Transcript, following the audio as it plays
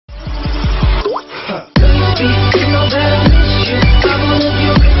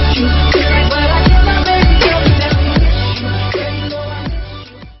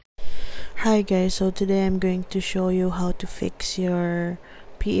Hi guys, so today I'm going to show you how to fix your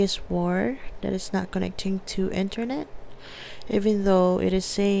PS4 that is not connecting to internet, even though it is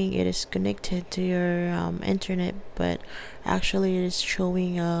saying it is connected to your internet, but actually it is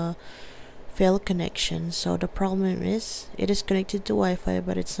showing a failed connection. So the problem is it is connected to Wi-Fi,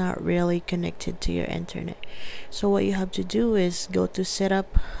 but it's not really connected to your internet. So what you have to do is go to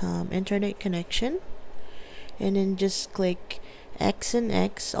setup internet connection, and then just click X and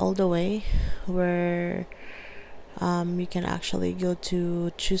X all the way, where you can actually go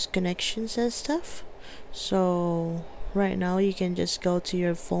to choose connections and stuff. So right now you can just go to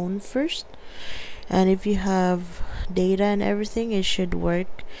your phone first, and if you have data and everything, it should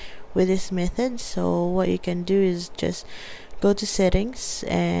work with this method. So what you can do is just go to settings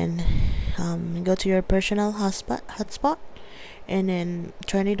and go to your personal hotspot and then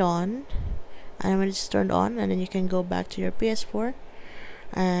turn it on. And when it's turned on, and then you can go back to your PS4,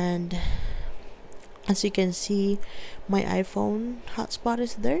 and as you can see, my iPhone hotspot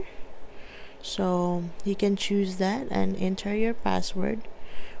is there, so you can choose that and enter your password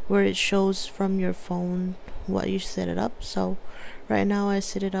where it shows from your phone what you set it up. So right now I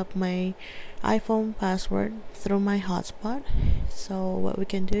set it up my iPhone password through my hotspot. So what we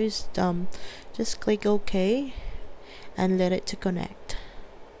can do is just click OK and let it to connect,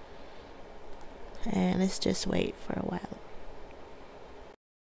 and let's just wait for a while.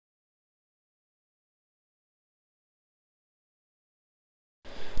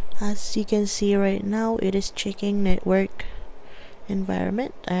 As you can see right now, it is checking network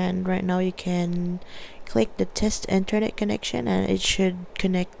environment, and right now you can click the test internet connection and it should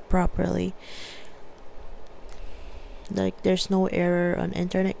connect properly. Like, there's no error on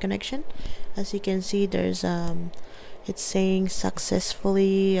internet connection. As you can see, there's it's saying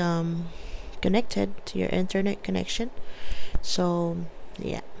successfully connected to your internet connection. So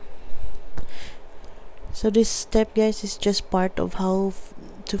yeah, so this step, guys, is just part of how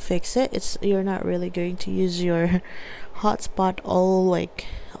to fix it. You're not really going to use your hotspot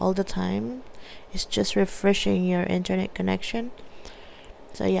all the time. It's just refreshing your internet connection.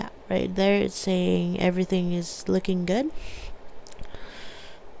 So yeah, right there it's saying everything is looking good.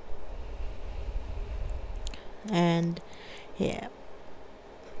 And yeah,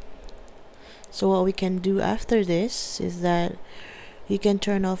 so what we can do after this is that you can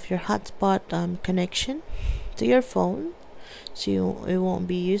turn off your hotspot connection to your phone, so it won't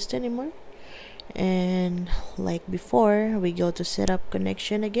be used anymore. And like before, we go to setup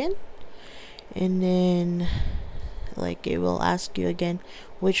connection again, and then like it will ask you again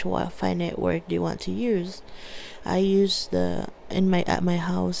which Wi-Fi network do you want to use. I use at my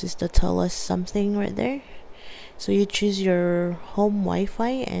house is the tallest something right there. So you choose your home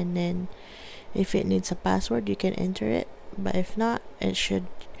Wi-Fi, and then if it needs a password you can enter it, but if not, it should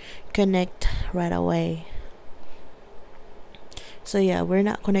connect right away. So yeah, we're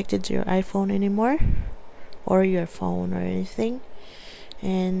not connected to your iPhone anymore, or your phone or anything.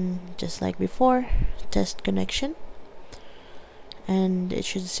 And just like before, test connection, and it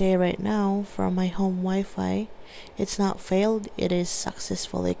should say right now from my home Wi-Fi, it's not failed, it is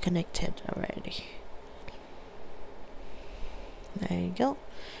successfully connected already. There you go.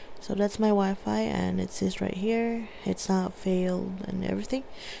 So that's my Wi-Fi, and it says right here it's not failed and everything.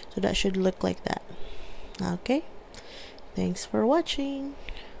 So that should look like that. Okay, thanks for watching.